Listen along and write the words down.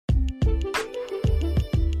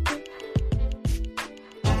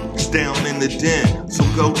down in the den, so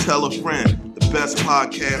go tell a friend. The best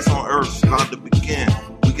podcast on earth's about to begin.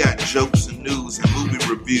 We got jokes and news and movie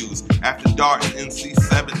reviews. After Dark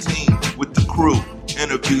NC-17 with the crew.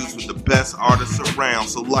 Interviews with the best artists around.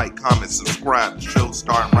 So like, comment, subscribe. The show's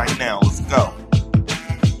starting right now. Let's go.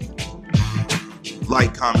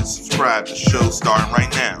 Like, comment, subscribe. The show's starting right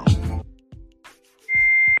now.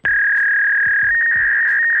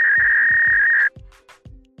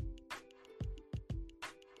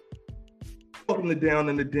 Welcome to Down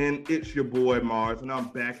in the Den. It's your boy Mars, and I'm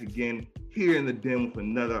back again here in the den with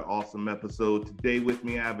another awesome episode. Today with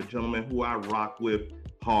me, I have a gentleman who I rock with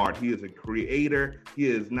hard. He is a creator. He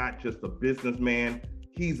is not just a businessman.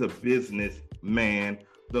 He's a businessman.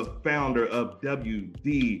 The founder of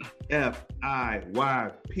WDFIYP.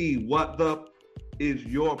 What the is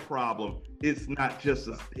your problem? It's not just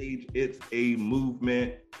a stage, it's a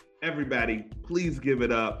movement. Everybody, please give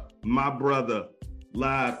it up. My brother,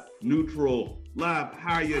 Live Neutral. Live,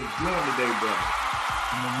 how you doing today, brother?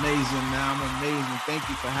 I'm amazing, man. I'm amazing. Thank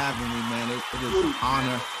you for having me, man. It is an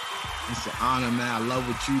honor. It's an honor, man. I love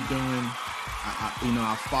what you're doing.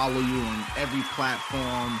 I follow you on every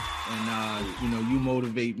platform, and you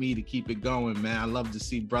motivate me to keep it going, man. I love to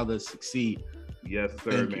see brothers succeed. Yes,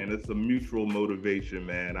 sir, man. It's a mutual motivation,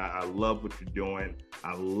 man. I love what you're doing.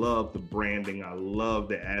 I love the branding. I love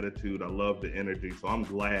the attitude. I love the energy. So I'm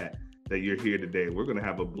glad that you're here today. We're going to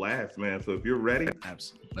have a blast, man. So if you're ready,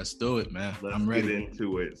 absolutely. Let's do it, man. I'm ready. Get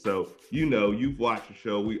into it. So, you've watched the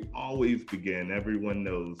show. We always begin. Everyone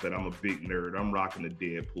knows that I'm a big nerd. I'm rocking the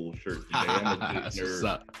Deadpool shirt today. I'm a big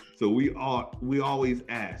nerd. So we always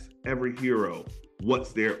ask every hero,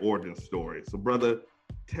 what's their origin story? So brother,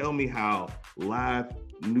 tell me how Live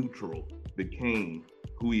Neutral became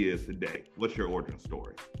who he is today. What's your origin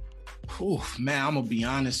story? Oof, man, I'm gonna be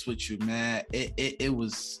honest with you, man. It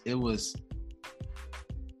was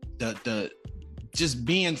the just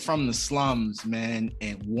being from the slums, man,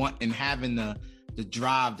 and having the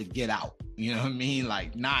drive to get out. You know what I mean?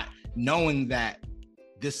 Like not knowing that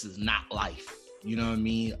this is not life. You know what I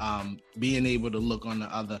mean? Being able to look on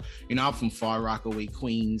the other. I'm from Far Rockaway,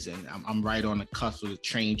 Queens, and I'm right on the cusp of the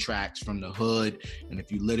train tracks from the hood. And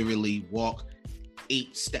if you literally walk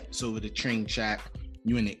 8 steps over the train track,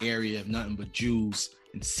 you're in the area of nothing but Jews,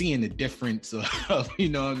 and seeing the difference of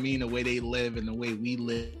the way they live and the way we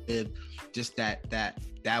live, just that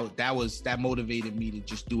motivated me to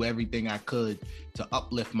just do everything I could to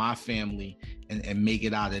uplift my family and make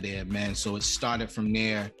it out of there, man. So it started from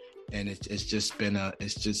there, and it's just been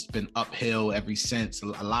uphill ever since. A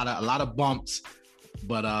lot of bumps,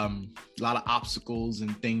 but a lot of obstacles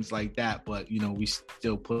and things like that. But we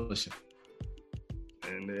still pushing.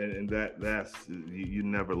 And that's you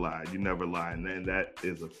never lie, and then that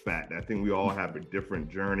is a fact. I think we all have a different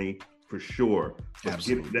journey for sure.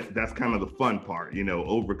 Absolutely. That's kind of the fun part,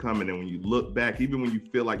 overcoming. And when you look back, even when you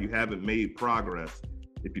feel like you haven't made progress,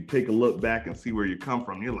 if you take a look back and see where you come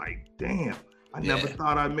from, you're like, damn, I never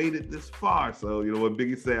thought I made it this far. So what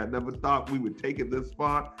Biggie said, I never thought we would take it this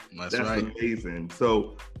far. That's right. Amazing.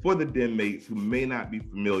 So for the den mates who may not be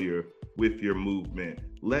familiar with your movement,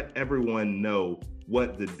 let everyone know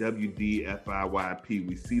what the WDFIYP,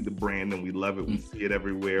 we see the brand and we love it. We see it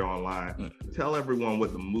everywhere online. Tell everyone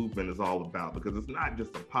what the movement is all about, because it's not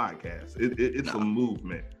just a podcast. It's a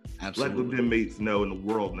movement. Absolutely. Let the den mates know and the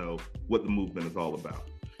world know what the movement is all about.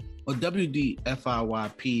 Well,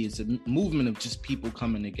 WDFIYP is a movement of just people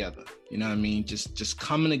coming together. You know what I mean? Just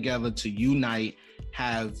coming together to unite,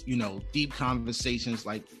 have, deep conversations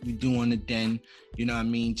like we do on the den. You know what I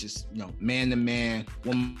mean? Just, man to man,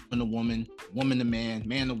 woman to woman, woman to man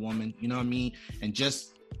to woman, you know what I mean? And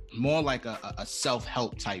just more like a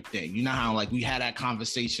self-help type thing. You know how like we had that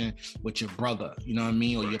conversation with your brother, you know what I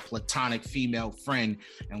mean? Or your platonic female friend,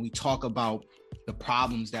 and we talk about the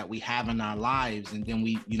problems that we have in our lives, and then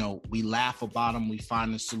we laugh about them, we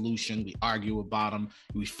find a solution, we argue about them,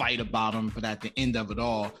 we fight about them, but at the end of it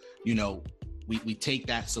all, we take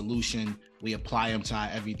that solution, we apply them to our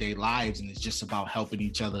everyday lives, and it's just about helping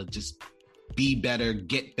each other just be better,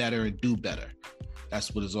 get better, and do better.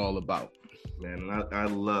 That's what it's all about. Man, and I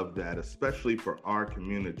love that, especially for our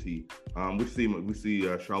community. We see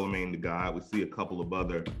Charlamagne the God. We see a couple of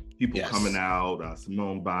other people coming out,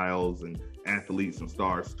 Simone Biles and athletes and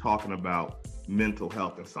stars talking about mental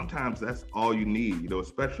health. And sometimes that's all you need,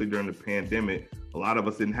 especially during the pandemic. A lot of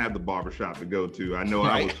us didn't have the barbershop to go to. I know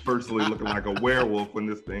I was personally looking like a werewolf when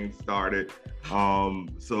this thing started.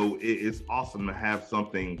 So it's awesome to have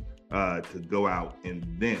something to go out and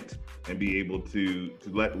vent and be able to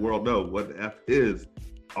let the world know what the F is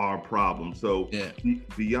our problem. So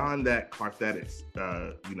beyond that cathartic,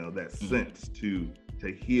 that sense to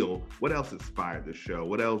to heal, what else inspired the show?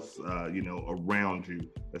 What else, around you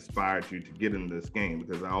inspired you to get into this game?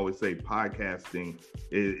 Because I always say podcasting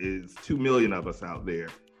is 2 million of us out there,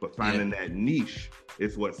 but finding that niche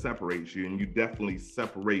is what separates you. And you definitely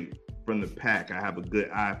separate from the pack. I have a good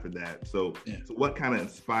eye for that. So what kind of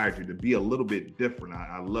inspired you to be a little bit different?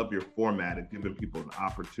 I love your format of giving people an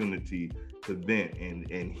opportunity to vent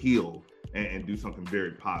and heal and do something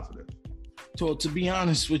very positive. So to be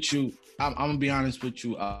honest with you, I'm gonna be honest with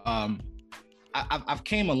you. I've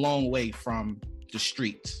came a long way from the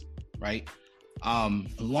streets, right? A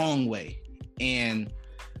long way, and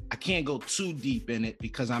I can't go too deep in it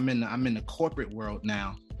because I'm in the corporate world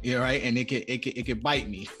now, right? And it could bite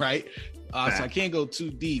me, right? So I can't go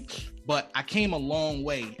too deep, but I came a long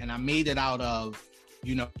way, and I made it out of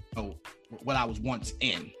what I was once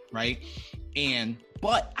in, right?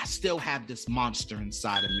 But I still have this monster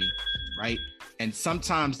inside of me, right? And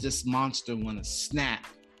sometimes this monster want to snap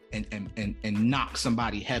and knock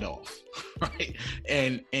somebody head off, right?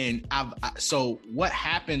 So what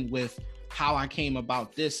happened with how I came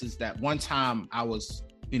about this is that one time I was,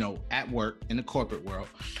 at work in the corporate world,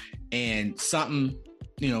 and something,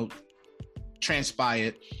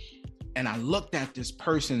 transpired, and I looked at this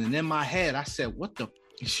person, and in my head I said, "What the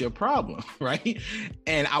is your problem?" Right?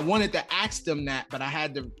 And I wanted to ask them that, but I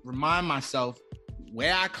had to remind myself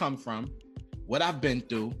where I come from, what I've been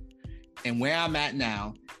through, and where I'm at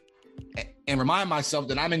now, and remind myself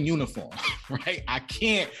that I'm in uniform, right? I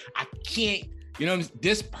can't,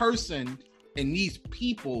 this person and these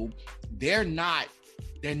people, they're not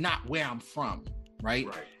where I'm from, right?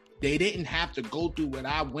 They didn't have to go through what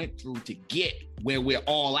I went through to get where we're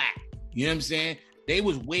all at. You know what I'm saying? They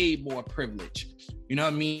was way more privileged. You know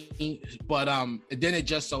what I mean? But then it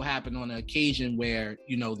just so happened on an occasion where,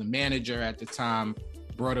 the manager at the time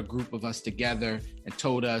brought a group of us together and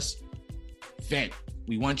told us, vent.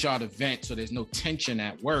 We want y'all to vent so there's no tension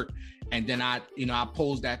at work. And then I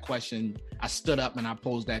posed that question. I stood up and I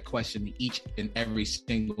posed that question to each and every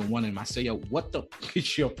single one of them. I say, "Yo, what the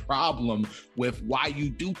is your problem with why you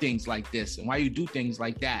do things like this and why you do things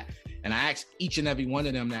like that?" And I asked each and every one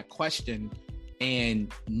of them that question,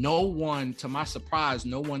 and no one, to my surprise,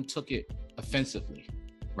 no one took it offensively,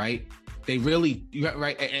 right? They really,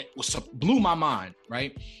 right? It blew my mind,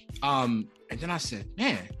 right? And then I said,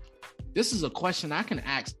 man, this is a question I can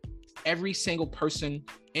ask every single person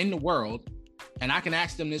in the world, and I can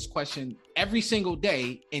ask them this question every single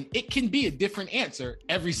day, and it can be a different answer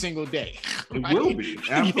every single day. Right? It will be.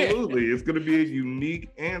 Absolutely. Yeah. It's going to be a unique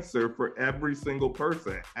answer for every single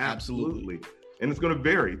person. Absolutely. And it's going to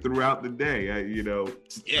vary throughout the day.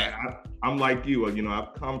 I'm like you,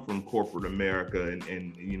 I've come from corporate America,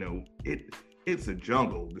 and it's a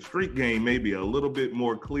jungle. The street game may be a little bit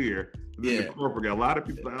more clear than the corporate game. A lot of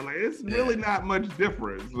people are like, it's really not much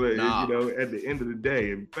difference, but at the end of the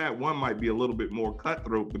day. In fact, one might be a little bit more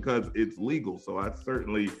cutthroat because it's legal. So I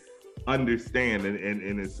certainly understand,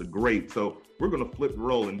 and it's a great. So we're going to flip the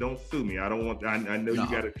role, and don't sue me. I don't want, I know you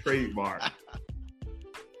got a trademark.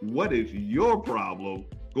 What is your problem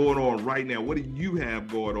going on right now? What do you have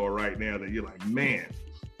going on right now that you're like, man,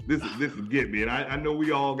 this is getting me? And I know we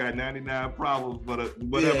all got 99 problems, but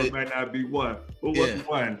whatever might not be one. But what's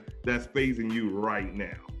one that's phasing you right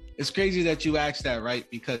now? It's crazy that you asked that, right?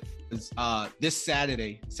 Because this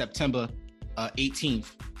Saturday, September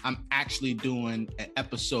 18th, I'm actually doing an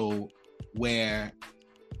episode where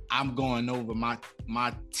I'm going over my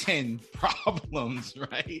 10 problems,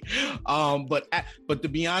 right? But to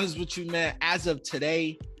be honest with you, man, as of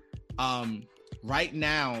today, right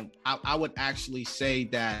now, I would actually say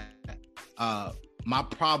that my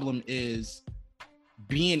problem is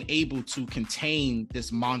being able to contain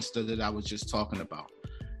this monster that I was just talking about,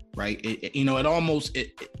 right?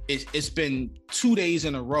 It's been 2 days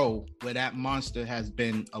in a row where that monster has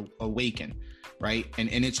been awakened, right?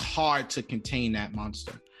 And it's hard to contain that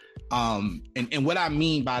monster. And what I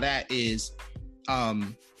mean by that is,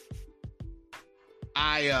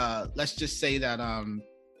 let's just say that, I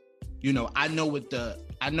know what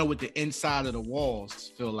the inside of the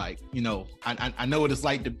walls feel like. I know what it's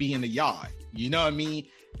like to be in the yard. You know what I mean?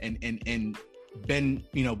 And been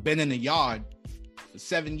in the yard for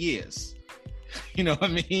 7 years. You know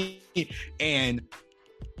what I mean? And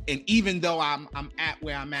even though I'm at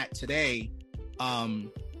where I'm at today, I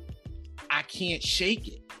can't shake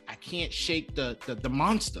it. I can't shake the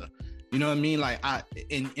monster. You know what I mean? Like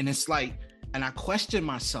and it's like, and I question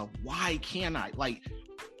myself, why can't I? Like,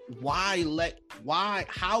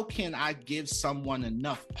 how can I give someone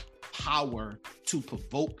enough power to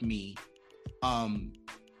provoke me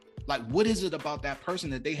Like, what is it about that person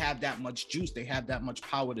that they have that much juice? They have that much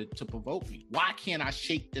power to provoke me. Why can't I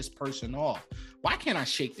shake this person off? Why can't I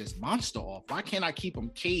shake this monster off? Why can't I keep him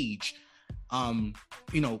caged,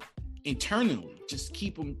 internally? Just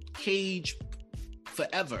keep him caged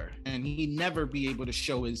forever, and he never be able to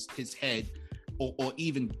show his head or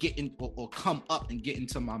even get in or come up and get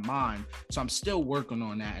into my mind. So I'm still working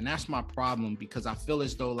on that, and that's my problem, because I feel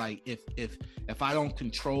as though like if I don't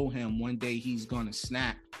control him, one day he's gonna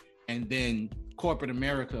snap, and then corporate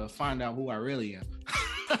America find out who I really am.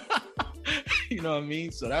 You know what I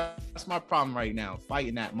mean? So that's my problem right now,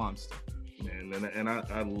 fighting that monster. Man, and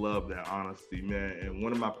I love that honesty, man. And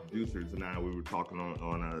one of my producers and I, we were talking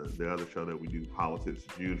on the other show that we do, Politics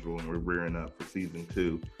as Usual, and we're rearing up for season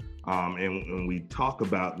 2. And we talk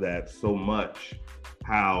about that so much,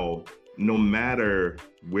 how no matter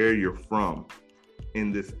where you're from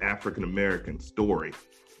in this African-American story,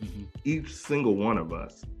 each single one of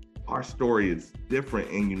us, our story is different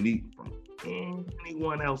and unique from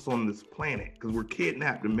anyone else on this planet, because we're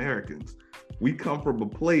kidnapped Americans. We come from a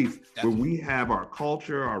place where we have our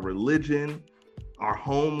culture, our religion, our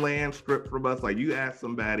homeland stripped from us. Like, you ask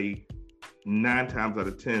somebody 9 times out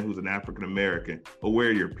of 10 who's an African American, or where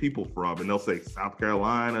are your people from, and they'll say South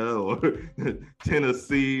Carolina or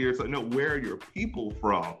Tennessee or something. No, where are your people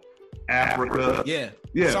from? Africa. Yeah.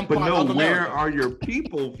 But no, where are your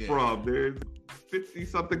people from? There's 50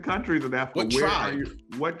 something countries in Africa.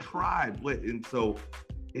 What tribe? And so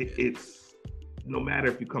it's, no matter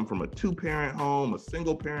if you come from a 2-parent home, a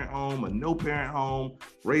single parent home, a no parent home,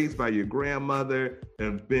 raised by your grandmother,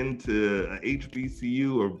 have been to a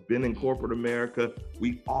HBCU or been in corporate America,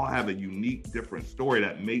 we all have a unique, different story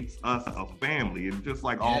that makes us a family. And just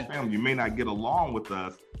like all family, you may not get along with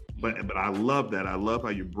us, but I love that. I love how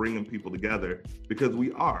you're bringing people together, because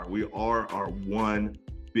we are our one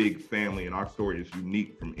big family, and our story is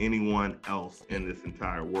unique from anyone else in this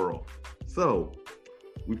entire world. So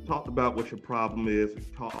we've talked about what your problem is.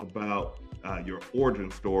 We've talked about your origin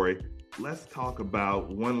story. Let's talk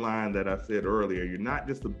about one line that I said earlier. You're not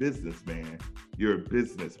just a businessman, you're a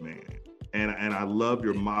businessman. And I love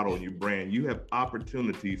your model and your brand. You have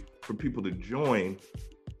opportunities for people to join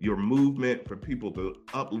your movement, for people to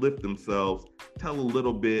uplift themselves. Tell a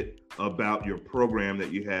little bit about your program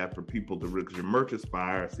that you have for people to, because your merch is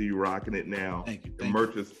fire. I see you rocking it now. Thank you. Your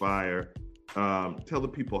merch is fire. Tell the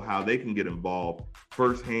people how they can get involved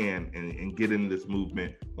firsthand and get in this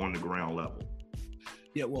movement on the ground level.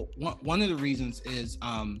 Yeah, well, one of the reasons is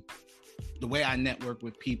the way I network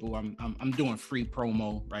with people. I'm doing free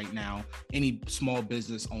promo right now. Any small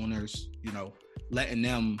business owners, letting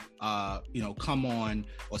them come on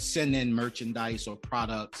or send in merchandise or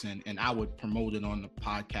products, and I would promote it on the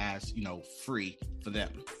podcast, free for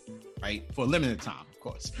them, right? For a limited time, of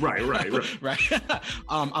course. Right. Right.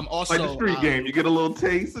 I'm also like the street game. You get a little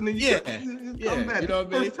taste, and then you come back.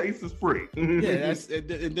 First taste is free. And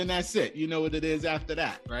then that's it. You know what it is after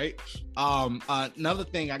that, right? Another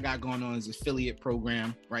thing I got going on is affiliate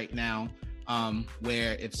program right now,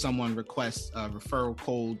 where if someone requests a referral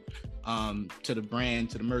code to the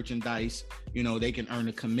brand, to the merchandise, they can earn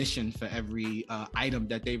a commission for every item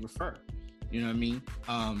that they refer. You know what I mean?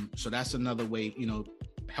 So that's another way,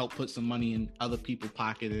 help put some money in other people's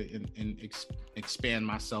pocket and expand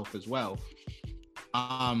myself as well.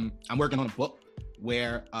 I'm working on a book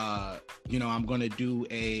where I'm going to do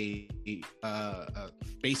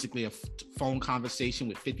basically a phone conversation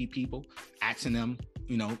with 50 people, asking them,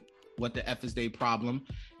 what the F is their problem,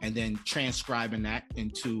 and then transcribing that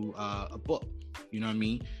into a book. You know what I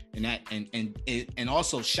mean? And that and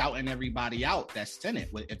also shouting everybody out that's in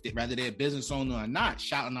it, whether they're a business owner or not,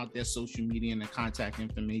 shouting out their social media and their contact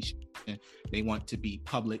information they want to be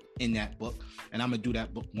public in that book. And I'm gonna do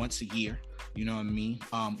that book once a year. You know what I mean?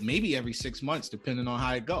 Maybe every 6 months, depending on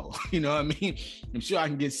how it go. You know what I mean? I'm sure I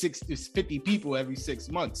can get 50 people every 6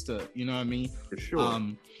 months to, you know what I mean? For sure.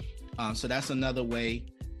 So that's another way.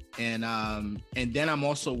 And then I'm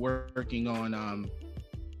also working on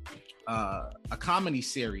a comedy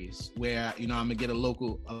series where I'm gonna get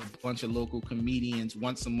a bunch of local comedians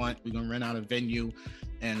once a month. We're gonna rent out a venue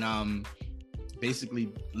and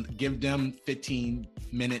basically give them 15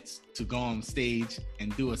 minutes to go on stage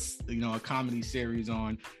and do a comedy series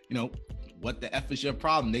on what the F is your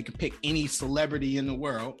problem. They can pick any celebrity in the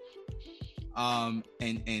world,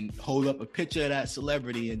 and hold up a picture of that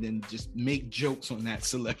celebrity and then just make jokes on that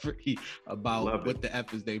celebrity about what the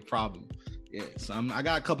F is their problem. Yeah, so I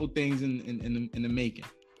got a couple things in the making.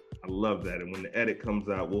 I love that. And when the edit comes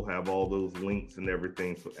out, we'll have all those links and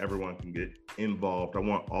everything so everyone can get involved. I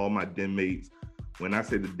want all my den mates. When I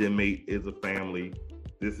say the den mate is a family,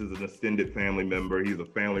 This is an extended family member. He's a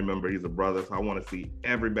family member. He's a brother. So I want to see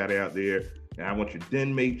everybody out there. And I want your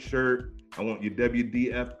Den Mate shirt. I want your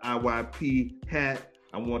WDFIYP hat.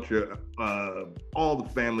 I want your all the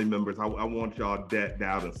family members. I want y'all decked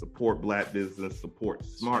out and support Black business, support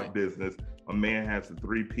smart business. A man has the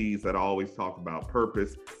 3 P's that I always talk about: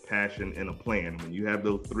 purpose, passion, and a plan. When you have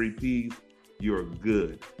those 3 P's, you're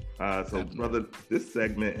good. So, brother, this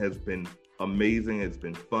segment has been amazing. It's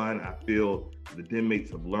been fun. I feel the Den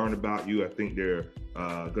Mates have learned about you. I think they're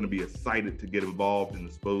going to be excited to get involved and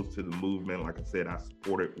exposed to the movement. Like I said, I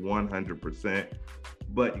support it 100%.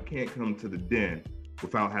 But you can't come to the Den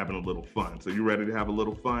without having a little fun. So you ready to have a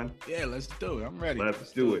little fun? Yeah, let's do it. I'm ready.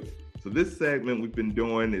 Let's do it. So this segment we've been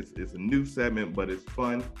doing is a new segment, but it's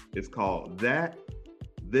fun. It's called That,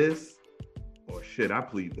 This, or Shit, I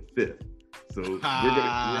Plead the Fifth. So we're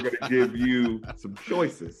gonna give you some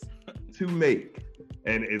choices to make,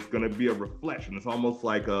 and it's gonna be a reflection. It's almost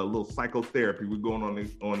like a little psychotherapy. We're going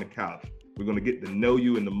on the couch. We're gonna get to know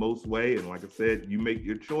you in the most way, and like I said, you make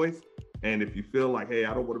your choice. And if you feel like, hey,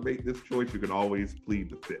 I don't want to make this choice, you can always plead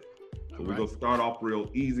the fifth. So we're gonna start off real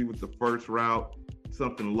easy with the first route.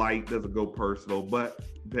 Something light, doesn't go personal, but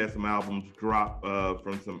we've had some albums drop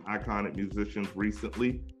from some iconic musicians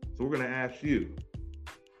recently. So we're gonna ask you,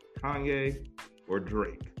 Kanye or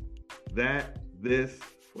Drake? That, this,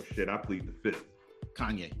 or shit, I plead the fifth?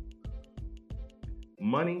 Kanye.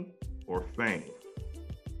 Money or fame?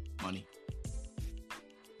 Money.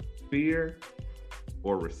 Fear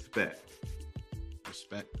or respect?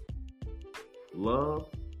 Respect.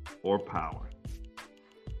 Love or power?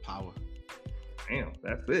 Power. Damn,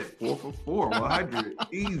 that's it. 4 for 4. 100.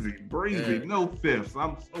 Easy, breezy, no fifths.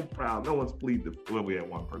 I'm so proud. No one's pleaded. Well, we had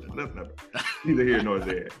one person. That's neither here nor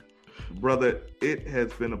there. Brother, it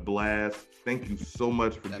has been a blast. Thank you so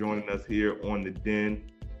much for joining us here on The Den.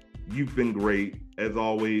 You've been great. As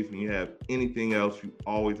always, when you have anything else, you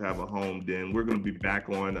always have a home, Den. We're going to be back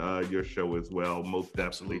on your show as well, most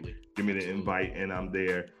definitely. Absolutely. Give me the invite, and I'm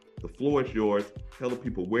there. The floor is yours. Tell the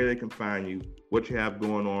people where they can find you, what you have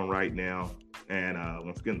going on right now. And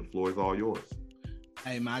once again, the floor is all yours.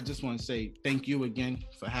 Hey, man, I just want to say thank you again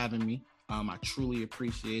for having me. I truly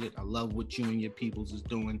appreciate it. I love what you and your peoples is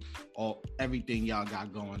doing. Everything y'all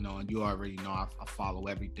got going on. You already know I follow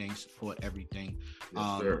everything, support everything.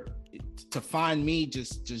 Yes, sir. To find me,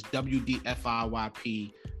 just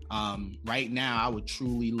WDFIYP. Right now, I would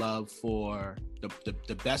truly love for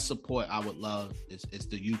the best support. I would love is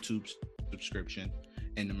the YouTube subscription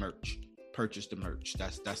and the merch. Purchase the merch.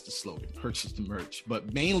 That's the slogan. Purchase the merch,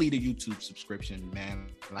 but mainly the YouTube subscription, man.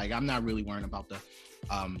 Like, I'm not really worrying about the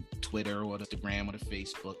Twitter or the Instagram or the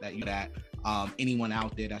Facebook. Anyone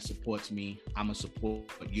out there that supports me, I'm gonna support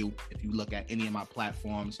you. If you look at any of my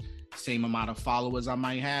platforms, same amount of followers I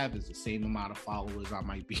might have is the same amount of followers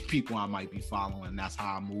people I might be following. That's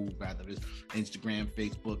how I move, whether it's Instagram,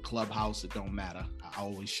 Facebook, Clubhouse, it don't matter. I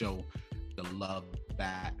always show the love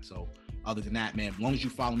back. So other than that, man, as long as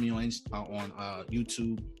you follow me on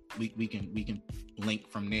YouTube, we can link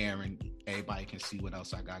from there and everybody can see what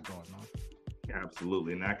else I got going on.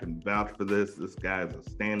 Absolutely. And I can vouch for this. This guy is a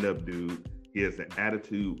stand-up dude. He has an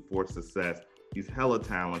attitude for success. He's hella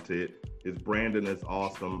talented. His branding is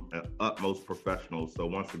awesome, at utmost professional. So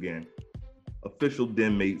once again, official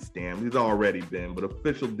Den Mate stamp. He's already been, but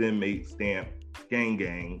official Den Mate stamp,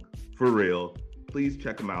 gang, for real. Please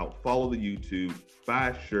check him out. Follow the YouTube. Buy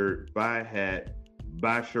a shirt, buy a hat,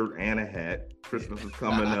 buy a shirt and a hat. Christmas is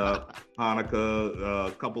coming up. Hanukkah,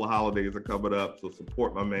 a couple of holidays are coming up. So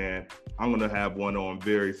support my man. I'm going to have one on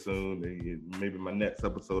very soon. Maybe my next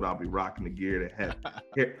episode, I'll be rocking the gear.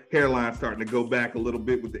 The hairline starting to go back a little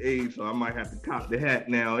bit with the age. So I might have to cop the hat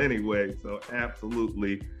now anyway. So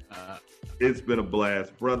absolutely. It's been a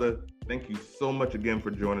blast. Brother, thank you so much again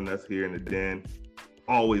for joining us here in the Den.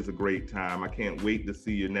 Always a great time. I can't wait to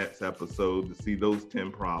see your next episode, to see those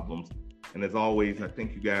 10 problems. And as always, I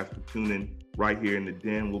thank you guys for tuning right here in the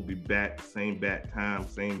Den. We'll be back, same bat time,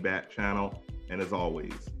 same bat channel. And as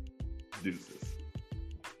always, deuces.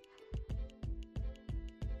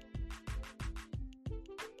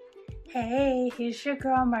 Hey, here's your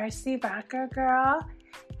girl, Marcy Rocker Girl,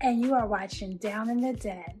 and you are watching Down in the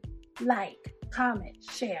Den. Like, comment,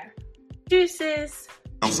 share. Deuces.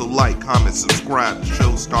 So like, comment, subscribe. The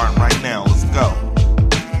show's starting right now. Let's go.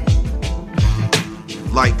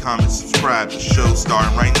 Like, comment, subscribe. The show's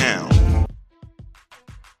starting right now.